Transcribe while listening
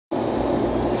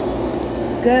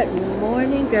Good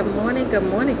morning, good morning, good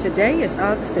morning. Today is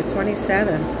August the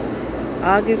 27th.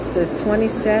 August the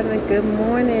 27th. Good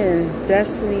morning,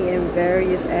 Destiny in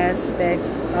various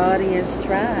aspects, audience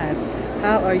tribe.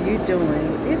 How are you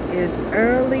doing? It is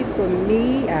early for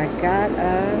me. I got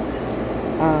up,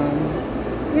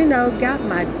 got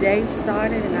my day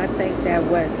started, and I think that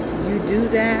once you do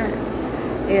that,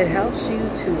 it helps you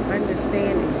to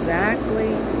understand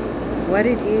exactly what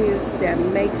it is that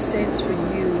makes sense for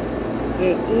you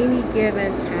at any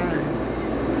given time.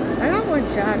 And I want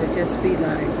y'all to just be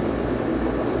like,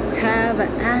 have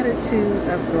an attitude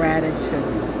of gratitude.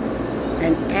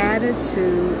 An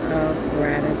attitude of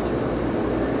gratitude.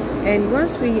 And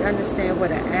once we understand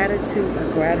what an attitude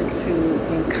of gratitude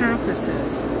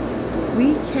encompasses,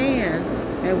 we can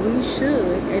and we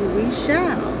should and we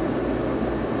shall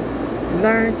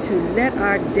learn to let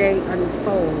our day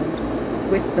unfold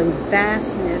with the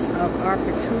vastness of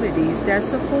opportunities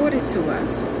that's afforded to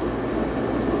us.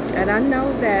 And I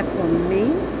know that for me,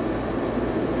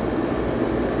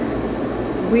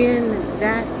 when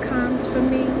that comes for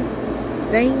me,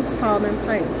 things fall in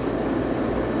place.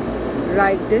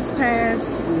 Like this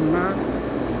past month,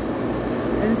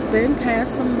 it's been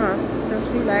past a month since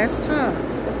we last talked.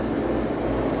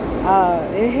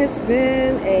 It has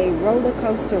been a roller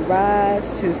coaster ride,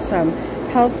 to some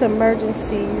health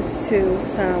emergencies, to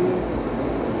some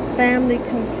family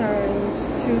concerns,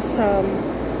 to some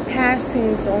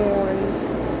passings ons.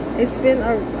 It's been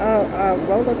a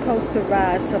roller coaster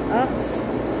ride, some ups,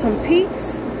 some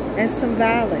peaks, and some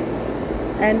valleys.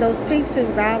 And those peaks and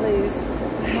valleys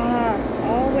are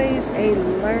always a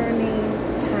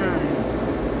learning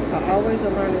time. Always a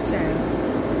learning time.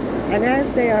 And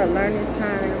as they are a learning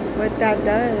time, what that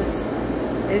does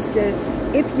is just,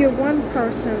 if you're one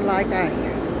person like I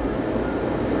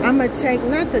am, I'm going to take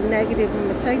not the negative, I'm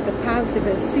going to take the positive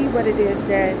and see what it is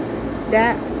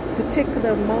that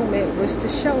particular moment was to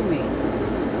show me.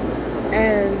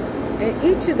 And in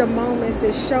each of the moments,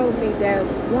 it showed me that,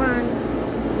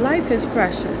 one, life is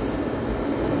precious.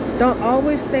 Don't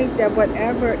always think that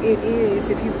whatever it is,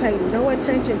 if you pay no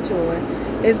attention to it,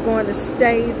 is going to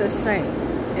stay the same.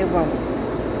 It won't.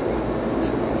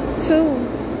 Two,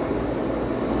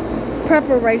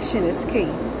 preparation is key.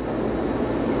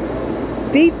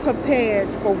 Be prepared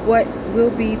for what will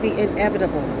be the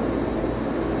inevitable.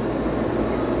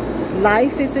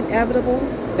 Life is inevitable.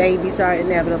 Babies are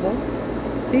inevitable.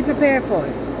 Be prepared for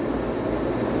it.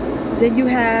 Then you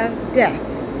have death.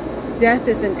 Death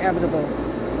is inevitable.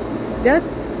 Death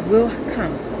will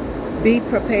come. Be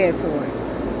prepared for it.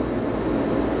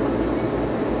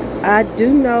 I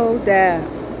do know that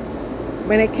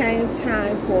when it came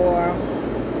time for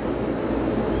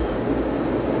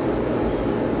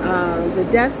the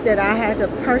deaths that I had to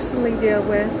personally deal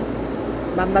with,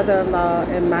 my mother-in-law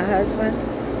and my husband,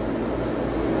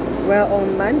 well,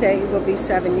 on Monday it will be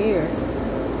 7 years.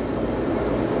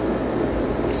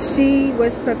 She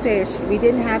was prepared. We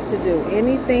didn't have to do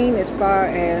anything as far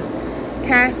as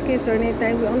caskets or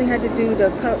anything. We only had to do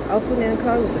the opening and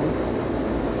closing.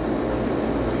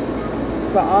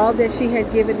 For all that she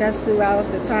had given us throughout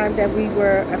the time that we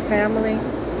were a family,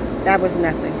 that was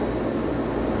nothing.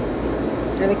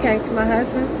 When it came to my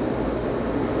husband,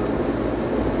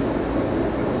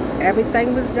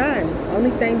 everything was done.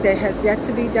 Only thing that has yet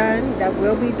to be done, that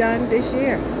will be done this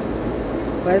year,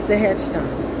 was the headstone.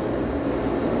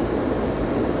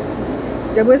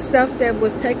 There was stuff that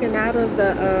was taken out of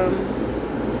the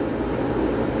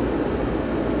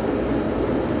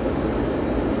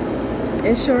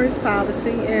insurance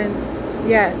policy, and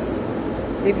yes,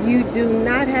 if you do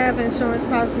not have insurance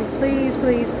policy, please,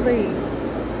 please, please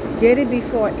get it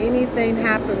before anything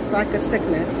happens, like a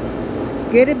sickness.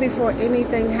 Get it before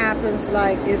anything happens,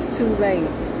 like it's too late,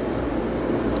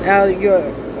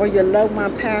 or your loved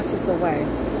one passes away.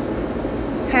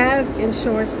 Have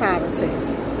insurance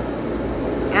policies.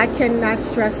 I cannot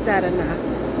stress that enough.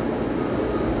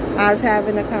 I was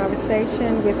having a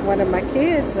conversation with one of my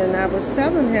kids, and I was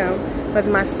telling him, with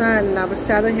my son, and I was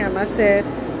telling him, I said,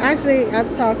 actually,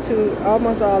 I've talked to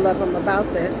almost all of them about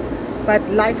this, but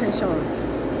life insurance.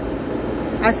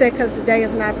 I said, because today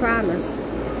is not promised.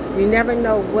 You never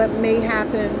know what may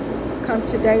happen come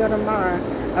today or tomorrow.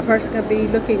 A person could be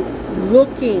looking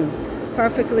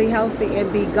perfectly healthy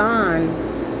and be gone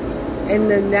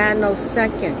in a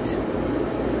nanosecond.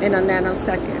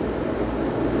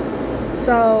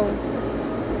 So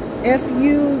if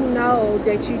you know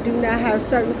that you do not have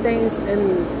certain things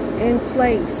in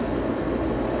place,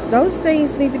 those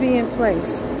things need to be in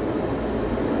place.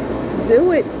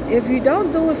 Do it. If you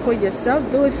don't do it for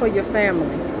yourself, do it for your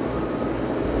family.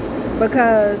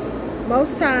 Because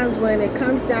most times when it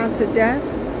comes down to death,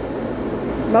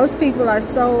 most people are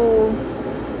so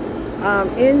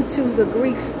into the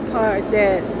grief part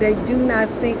that they do not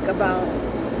think about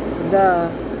the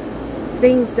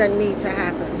things that need to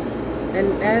happen. And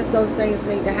as those things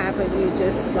need to happen, you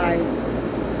just like,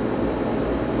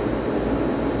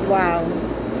 wow.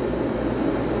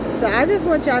 So I just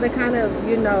want y'all to kind of,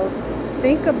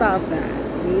 think about that.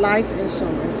 Life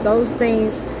insurance, those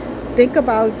things. Think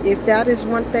about if that is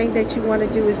one thing that you want to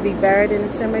do is be buried in the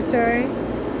cemetery.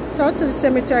 Talk to the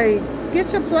cemetery.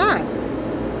 Get your plot.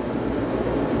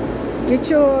 Get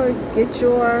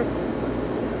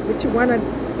what you want to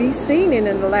be seen in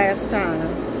the last time.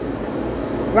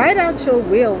 Write out your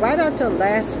will. Write out your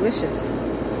last wishes.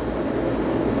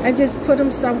 And just put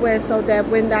them somewhere so that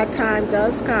when that time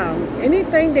does come,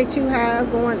 anything that you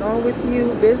have going on with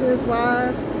you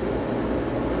business-wise,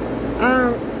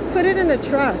 put it in a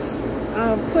trust.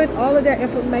 Put all of that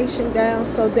information down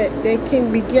so that they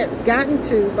can be gotten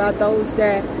to by those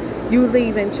that you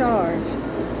leave in charge.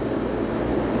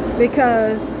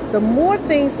 Because the more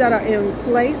things that are in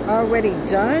place already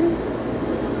done,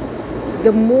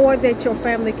 the more that your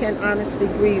family can honestly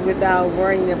grieve without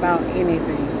worrying about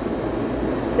anything.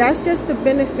 That's just the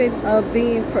benefits of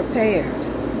being prepared.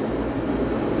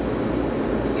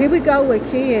 Here we go with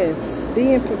kids,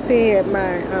 being prepared.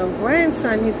 My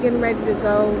grandson, he's getting ready to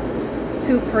go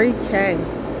to pre-K.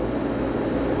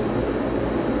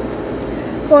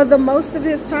 For the most of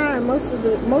his time,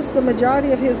 the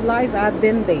majority of his life, I've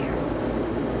been there.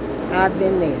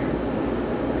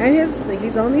 And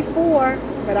he's only 4,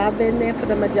 but I've been there for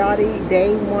the majority.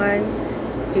 Day one,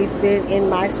 he's been in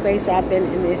my space, I've been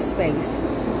in his space.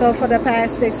 So for the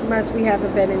past 6 months, we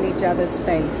haven't been in each other's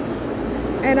space.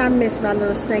 And I miss my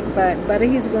little stink butt, but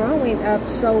he's growing up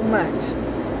so much.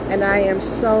 And I am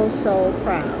so, so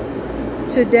proud.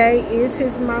 Today is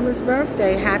his mama's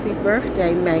birthday. Happy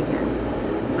birthday, Megan.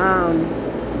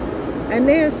 And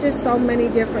there's just so many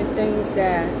different things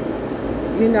that,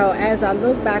 as I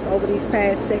look back over these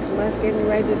past 6 months, getting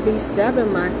ready to be 7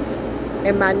 months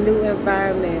in my new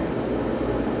environment,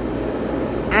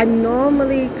 I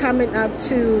normally, coming up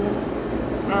to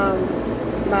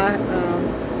my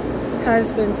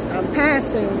husband's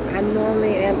passing, I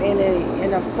normally am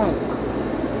in a funk.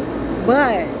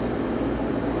 But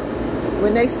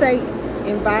when they say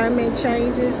environment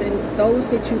changes and those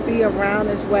that you be around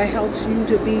is what helps you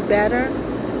to be better,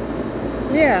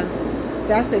 yeah,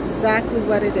 that's exactly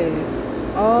what it is.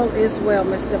 All is well,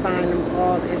 Mr. Bynum,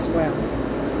 all is well.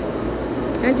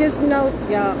 And just note,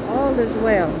 y'all, all is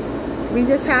well. We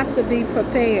just have to be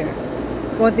prepared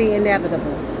for the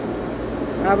inevitable.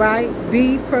 All right?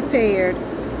 Be prepared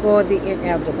for the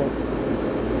inevitable.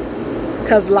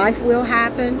 Because life will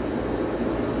happen.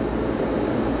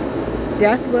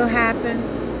 Death will happen.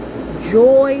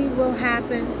 Joy will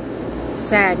happen.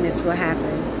 Sadness will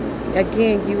happen.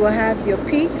 Again, you will have your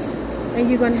peaks and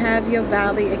you're going to have your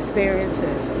valley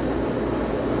experiences.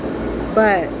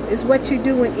 But it's what you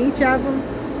do in each of them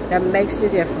that makes the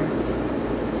difference.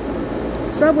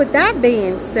 So with that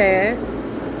being said,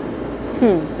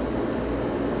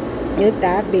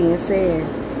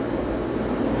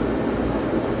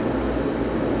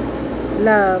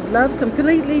 love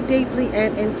completely, deeply,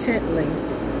 and intently.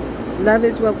 Love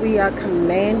is what we are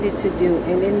commanded to do,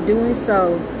 and in doing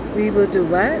so, we will do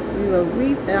what? We will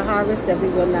reap a harvest that we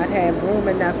will not have room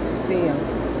enough to fill.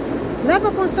 Love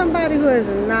upon somebody who is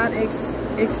not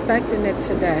expecting it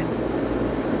today.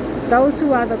 Those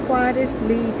who are the quietest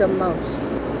lead the most.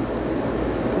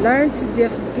 Learn to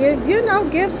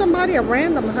give somebody a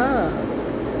random hug.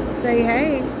 Say,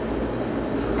 hey,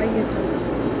 how you doing?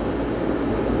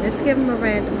 Let's give them a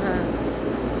random hug.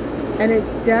 And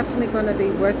it's definitely going to be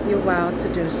worth your while to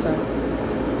do so.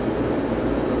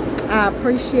 I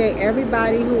appreciate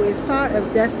everybody who is part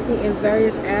of Destiny in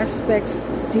various aspects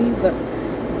Diva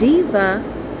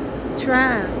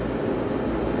Tribe.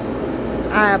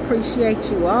 I appreciate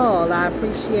you all. I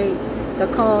appreciate the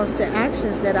calls to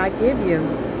actions that I give you.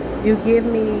 You give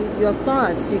me your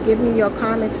thoughts. You give me your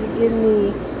comments. You give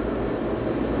me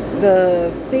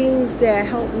the things that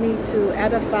help me to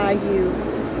edify you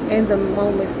in the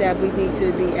moments that we need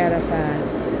to be edified.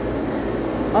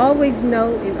 Always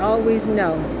know and always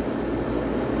know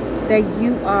that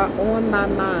you are on my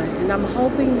mind. And I'm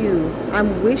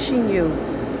wishing you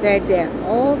that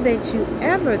all that you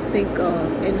ever think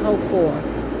of and hope for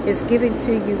is given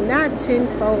to you, not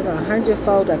 10-fold,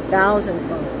 100-fold,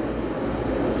 1,000-fold.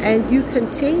 And you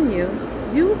continue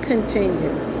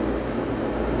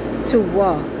to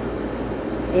walk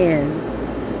in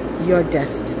your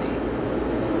destiny.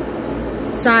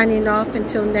 Signing off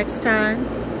until next time.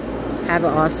 Have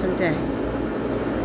an awesome day.